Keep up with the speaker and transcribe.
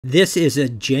This is a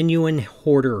genuine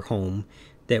hoarder home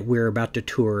that we're about to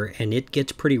tour, and it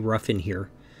gets pretty rough in here.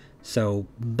 So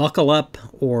buckle up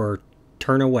or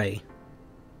turn away.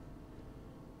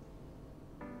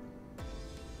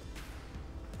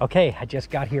 Okay, I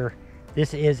just got here.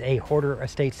 This is a hoarder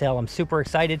estate sale. I'm super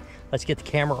excited. Let's get the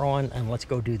camera on and let's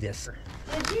go do this.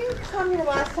 Did you come here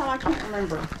last time? I can't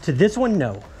remember. To this one,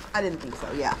 no. I didn't think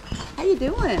so, yeah. How you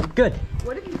doing? Good.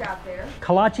 What have you got there?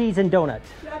 Kolaches and donuts.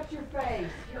 Shut your face.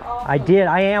 You're awesome. I did.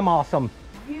 I am awesome.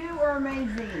 You are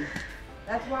amazing.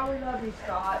 That's why we love you,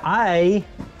 Scott. I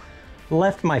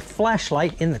left my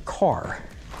flashlight in the car.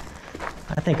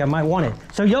 I think I might want it.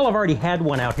 So y'all have already had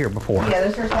one out here before. Yeah,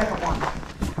 this is our second one.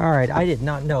 All right, I did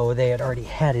not know they had already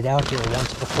had it out here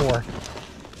once before.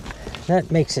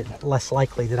 That makes it less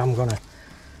likely that I'm gonna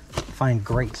find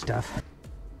great stuff.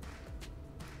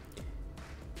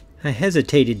 I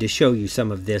hesitated to show you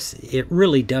some of this. It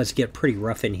really does get pretty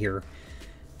rough in here.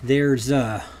 There's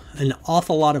an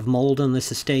awful lot of mold on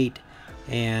this estate,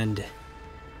 and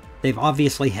they've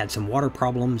obviously had some water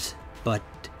problems, but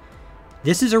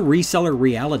this is a reseller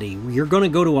reality. You're going to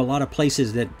go to a lot of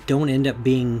places that don't end up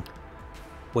being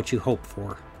what you hope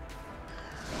for.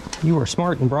 You were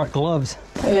smart and brought gloves.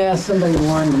 Yeah, somebody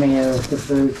warned me of the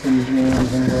boots and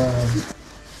jeans and gloves.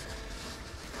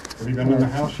 Have you been in the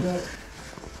house yet?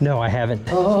 No, I haven't.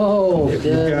 Oh, If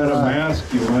you've got a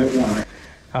mask, you might want it.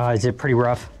 Is it pretty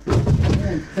rough?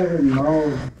 Covered in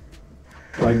mold.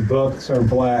 Like books are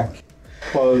black,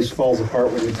 clothes falls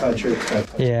apart when you touch it.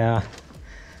 Yeah.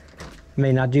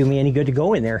 May not do me any good to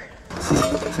go in there.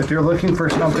 If you're looking for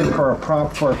something for a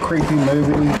prop for a creepy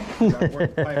movie,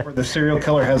 where the serial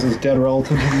killer has his dead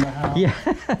relatives in the house,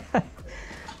 Yeah.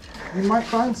 you might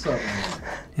find something.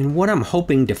 And what I'm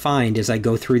hoping to find as I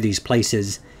go through these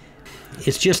places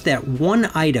is just that one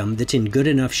item that's in good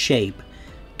enough shape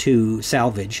to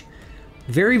salvage.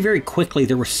 Very, very quickly,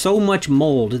 there was so much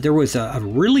mold. There was a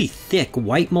really thick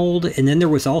white mold, and then there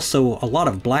was also a lot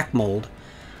of black mold.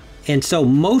 And so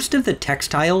most of the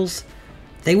textiles,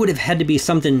 they would have had to be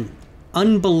something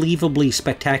unbelievably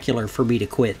spectacular for me to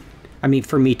quit. I mean,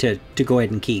 for me to go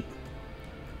ahead and keep.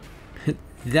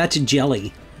 That's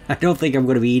jelly. I don't think I'm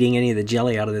going to be eating any of the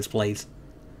jelly out of this place.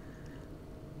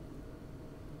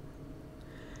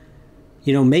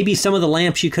 You know, maybe some of the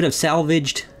lamps you could have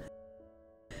salvaged.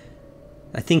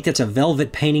 I think that's a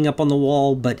velvet painting up on the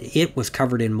wall, but it was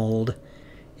covered in mold.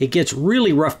 It gets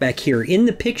really rough back here. In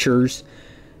the pictures,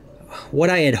 what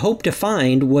I had hoped to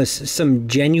find was some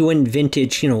genuine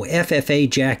vintage, you know, FFA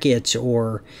jackets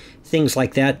or things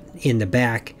like that in the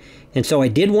back. And so I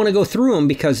did want to go through them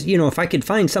because, you know, if I could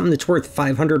find something that's worth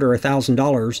 $500 or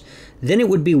 $1,000, then it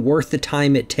would be worth the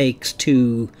time it takes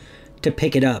to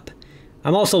pick it up.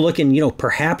 I'm also looking, you know,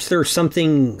 perhaps there's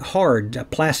something hard,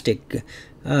 plastic,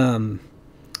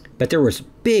 but there was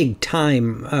big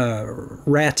time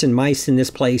rats and mice in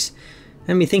this place.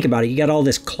 I mean, think about it. You got all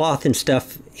this cloth and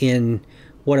stuff in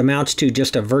what amounts to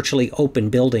just a virtually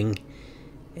open building.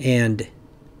 And,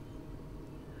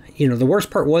 you know, the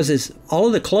worst part is all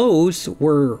of the clothes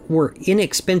were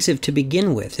inexpensive to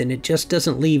begin with, and it just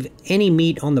doesn't leave any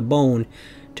meat on the bone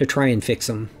to try and fix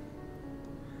them.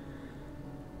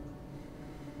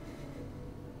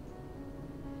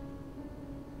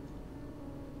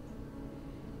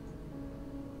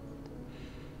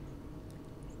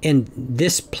 And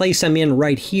this place I'm in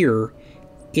right here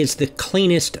is the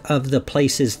cleanest of the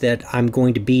places that I'm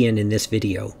going to be in this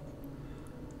video.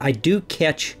 I do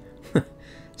catch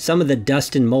some of the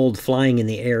dust and mold flying in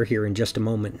the air here in just a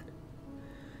moment.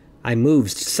 I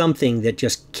moved something that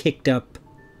just kicked up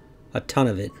a ton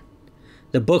of it.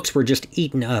 The books were just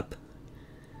eaten up.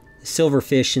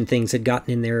 Silverfish and things had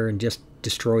gotten in there and just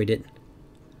destroyed it.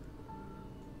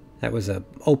 That was an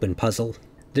open puzzle.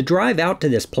 The drive out to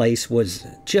this place was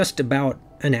just about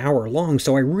an hour long,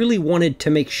 so I really wanted to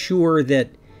make sure that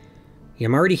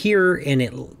I'm already here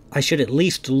and I should at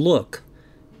least look.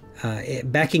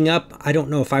 Backing up, I don't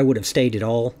know if I would have stayed at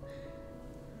all.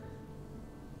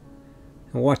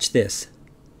 Watch this.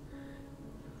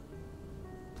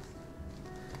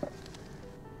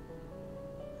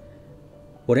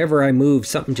 Whatever I moved,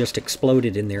 something just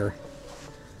exploded in there.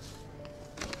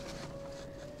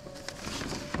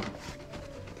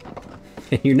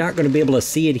 And you're not going to be able to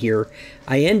see it here.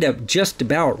 I end up just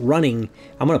about running.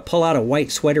 I'm going to pull out a white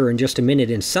sweater in just a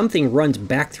minute, and something runs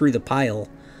back through the pile.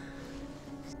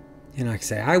 And like I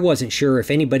say, I wasn't sure if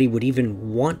anybody would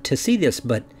even want to see this,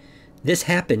 but this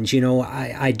happens. You know,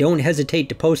 I don't hesitate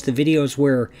to post the videos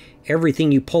where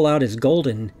everything you pull out is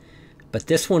golden, but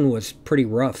this one was pretty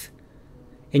rough.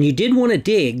 And you did want to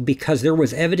dig because there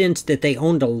was evidence that they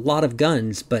owned a lot of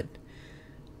guns, but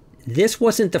this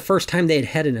wasn't the first time they had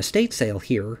had an estate sale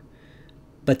here,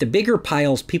 but the bigger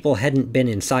piles people hadn't been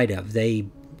inside of. They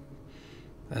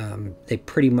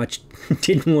pretty much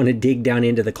didn't want to dig down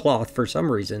into the cloth for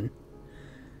some reason.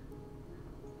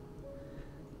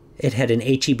 It had an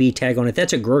HEB tag on it.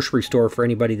 That's a grocery store for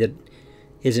anybody that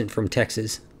isn't from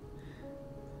Texas.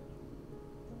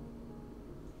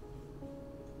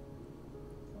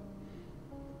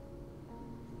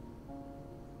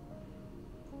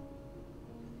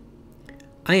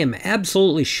 I am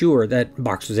absolutely sure that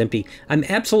box was empty. I'm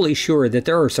absolutely sure that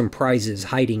there are some prizes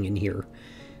hiding in here.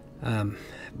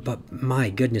 But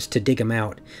my goodness, to dig them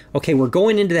out. Okay, we're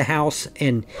going into the house,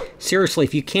 and seriously,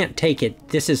 if you can't take it,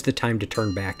 this is the time to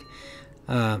turn back.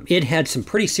 It had some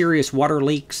pretty serious water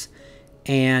leaks,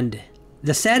 and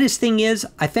the saddest thing is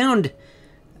I found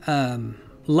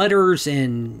letters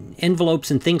and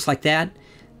envelopes and things like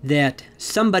that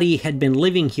somebody had been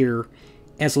living here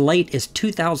as late as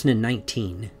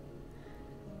 2019.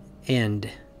 And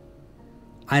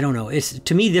I don't know,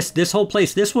 to me this whole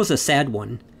place, this was a sad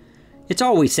one. It's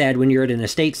always sad when you're at an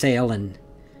estate sale and,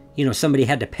 you know, somebody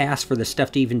had to pass for the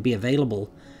stuff to even be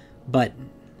available. But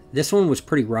this one was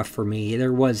pretty rough for me.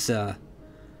 There was the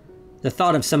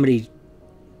thought of somebody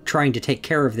trying to take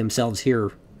care of themselves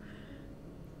here.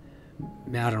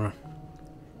 I don't know.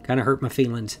 Kind of hurt my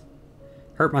feelings.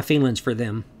 Hurt my feelings for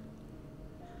them.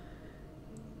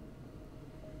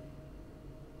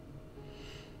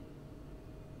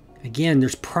 Again,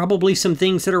 there's probably some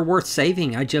things that are worth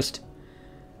saving.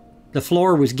 The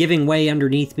floor was giving way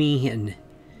underneath me, and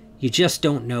you just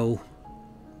don't know.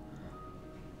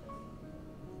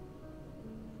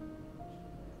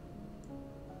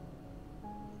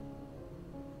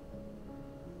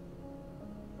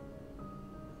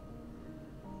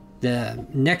 The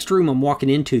next room I'm walking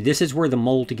into, this is where the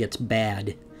mold gets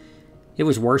bad. It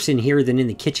was worse in here than in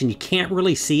the kitchen. You can't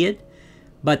really see it,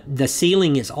 but the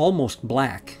ceiling is almost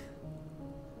black.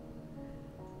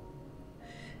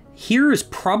 Here is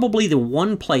probably the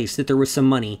one place that there was some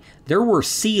money. There were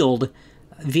sealed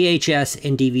VHS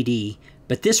and DVD,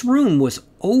 but this room was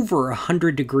over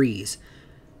 100 degrees.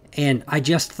 And I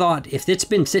just thought, if it's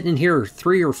been sitting in here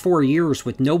 3 or 4 years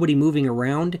with nobody moving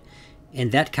around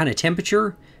and that kind of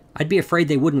temperature, I'd be afraid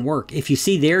they wouldn't work. If you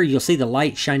see there, you'll see the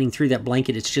light shining through that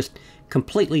blanket. It's just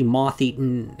completely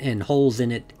moth-eaten and holes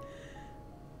in it.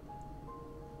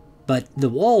 But the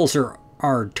walls are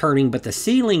turning, but the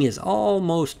ceiling is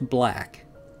almost black.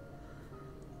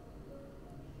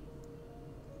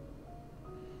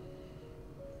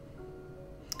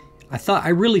 I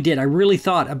really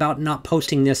thought about not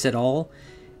posting this at all,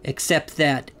 except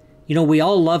that, you know, we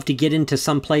all love to get into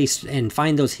some place and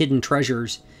find those hidden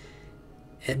treasures.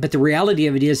 But the reality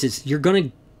of it is you're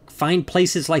going to find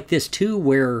places like this too,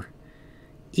 where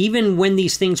even when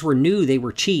these things were new, they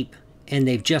were cheap and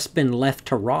they've just been left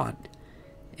to rot.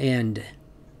 And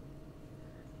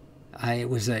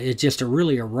it's just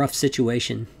really a rough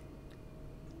situation.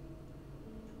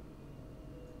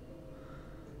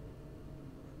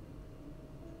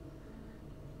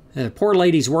 The poor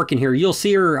lady's working here. You'll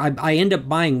see her. I end up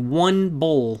buying one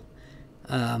bowl,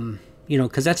 you know,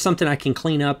 because that's something I can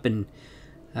clean up and,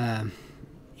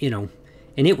 you know,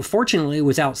 and fortunately it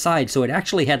was outside, so it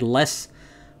actually had less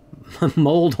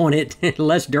mold on it,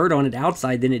 less dirt on it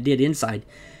outside than it did inside.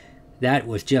 That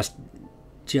was just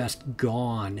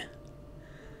gone.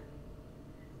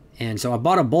 And so I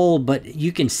bought a bowl, but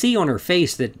you can see on her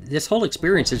face that this whole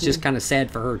experience is just kind of sad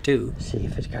for her too. See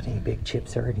if it's got any big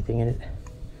chips or anything in it.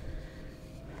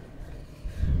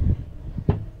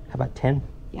 How about 10?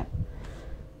 Yep.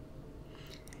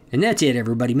 And that's it,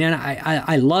 everybody. Man,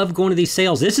 I love going to these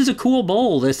sales. This is a cool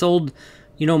bowl. This old,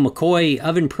 you know, McCoy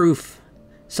oven proof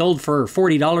sold for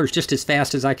 $40 just as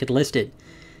fast as I could list it.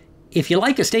 If you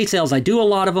like estate sales, I do a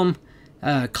lot of them.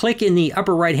 Click in the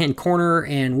upper right hand corner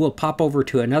and we'll pop over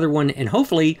to another one, and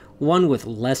hopefully one with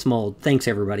less mold. Thanks,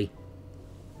 everybody.